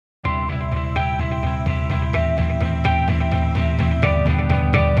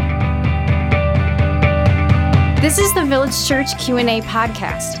This is the Village Church Q&A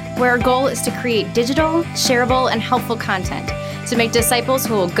podcast, where our goal is to create digital, shareable, and helpful content to make disciples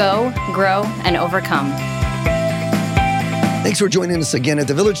who will go, grow, and overcome. Thanks for joining us again at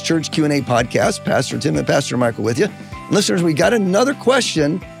the Village Church Q&A podcast. Pastor Tim and Pastor Michael with you. Listeners, we got another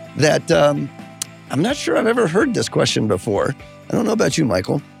question that I'm not sure I've ever heard this question before. I don't know about you,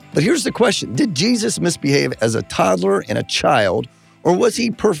 Michael, but here's the question. Did Jesus misbehave as a toddler and a child, or was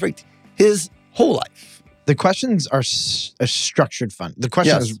he perfect his whole life? The questions are structured fun. The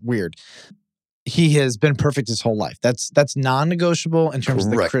question is weird. He has been perfect his whole life. That's non-negotiable in terms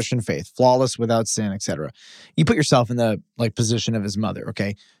of the Christian faith. Flawless, without sin, etc. You put yourself in the position of his mother,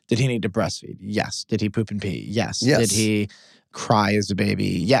 okay? Did he need to breastfeed? Yes. Did he poop and pee? Yes. Did he cry as a baby?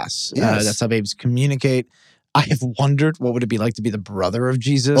 Yes. That's how babies communicate. I have wondered what would it be like to be the brother of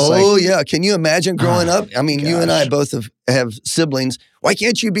Jesus. Oh, yeah. Can you imagine growing up? I mean, you and I both have siblings. Why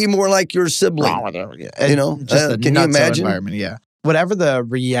can't you be more like your sibling? You know, just can you imagine? Environment, yeah. Whatever the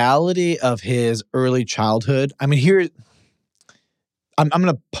reality of his early childhood, I mean, here, I'm going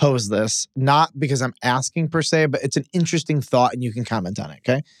to pose this, not because I'm asking per se, but it's an interesting thought and you can comment on it,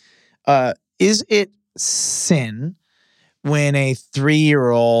 okay? Is it sin when a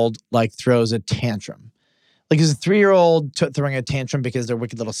 3-year-old throws a tantrum? Is a 3-year-old throwing a tantrum because they're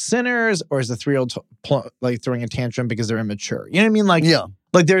wicked little sinners, or is a 3-year-old throwing a tantrum because they're immature? You know what I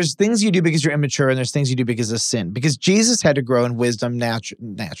mean? There's things you do because you're immature, and there's things you do because of sin. Because Jesus had to grow in wisdom,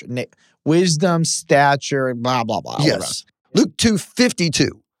 wisdom, stature, and blah blah blah. Yes, Luke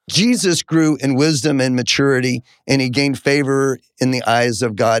 2:52. Jesus grew in wisdom and maturity, and he gained favor in the eyes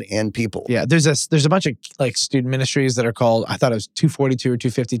of God and people. Yeah, there's a bunch of student ministries that are called, I thought it was 242 or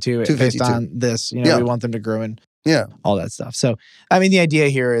 252 based on this. We want them to grow in all that stuff. So, I mean, the idea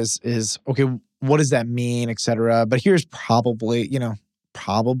here is okay, what does that mean, et cetera? But here's probably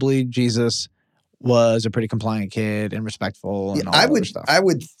Jesus was a pretty compliant kid and respectful and all that other stuff. I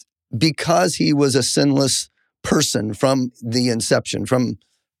would, because he was a sinless person from the inception, from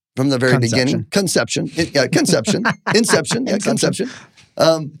the very beginning. Conception. Conception. Inception. Yeah, conception.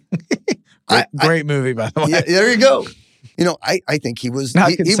 Great movie, by the way. Yeah, there you go. I think he was...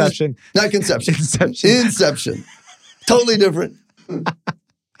 Not Conception. Not Conception. Inception. Totally different.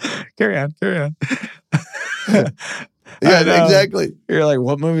 Carry on. Yeah, exactly. You're like,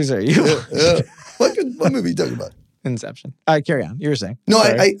 what movies are you? What movie are you talking about? Inception. All right, carry on. You were saying. No,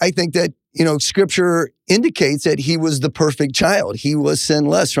 I think that, Scripture indicates that he was the perfect child. He was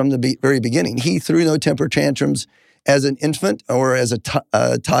sinless from the very beginning. He threw no temper tantrums as an infant or as a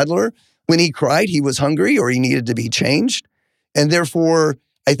toddler. When he cried, he was hungry or he needed to be changed. And therefore,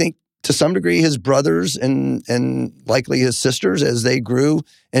 I think to some degree, his brothers and likely his sisters, as they grew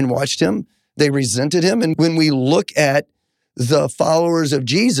and watched him, they resented him. And when we look at the followers of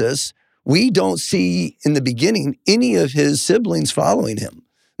Jesus, we don't see in the beginning any of his siblings following him.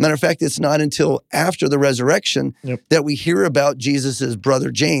 Matter of fact, it's not until after the rerection that we hear about Jesus'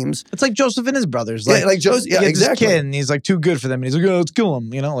 brother James. It's like Joseph and his brothers. Like Joseph. Yeah, exactly. This kid, and he's too good for them, and he's like, "Oh, let's kill him."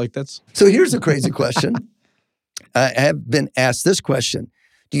 That's. So here's a crazy question. I have been asked this question: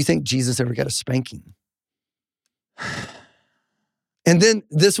 do you think Jesus ever got a spanking? And then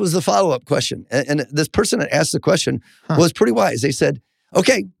this was the follow-up question, and this person that asked the question was pretty wise. They said,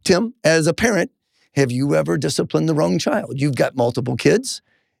 "Okay, Tim, as a parent, have you ever disciplined the wrong child? You've got multiple kids.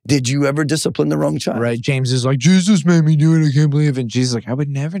 Did you ever discipline the wrong child?" Right. James is like, "Jesus made me do it. I can't believe it." And Jesus is like, "I would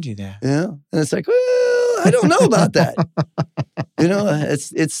never do that." Yeah. And it's like, well, I don't know about that.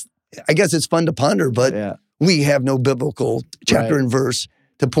 It's. I guess it's fun to ponder, but we have no biblical chapter and verse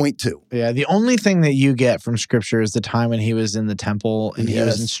to point to. Yeah. The only thing that you get from Scripture is the time when he was in the temple and he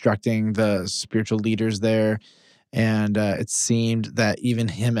was instructing the spiritual leaders there. And it seemed that even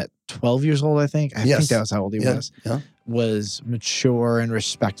him at 12 years old, I think that was how old he was mature and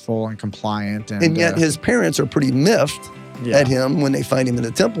respectful and compliant. And yet his parents are pretty miffed at him when they find him in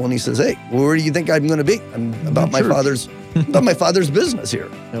the temple. And he says, "Hey, where do you think I'm going to be? I'm about my father's business here."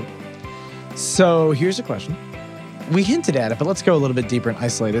 Yep. So here's a question. We hinted at it, but let's go a little bit deeper and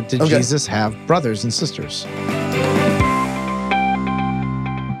isolate it. Did Jesus have brothers and sisters?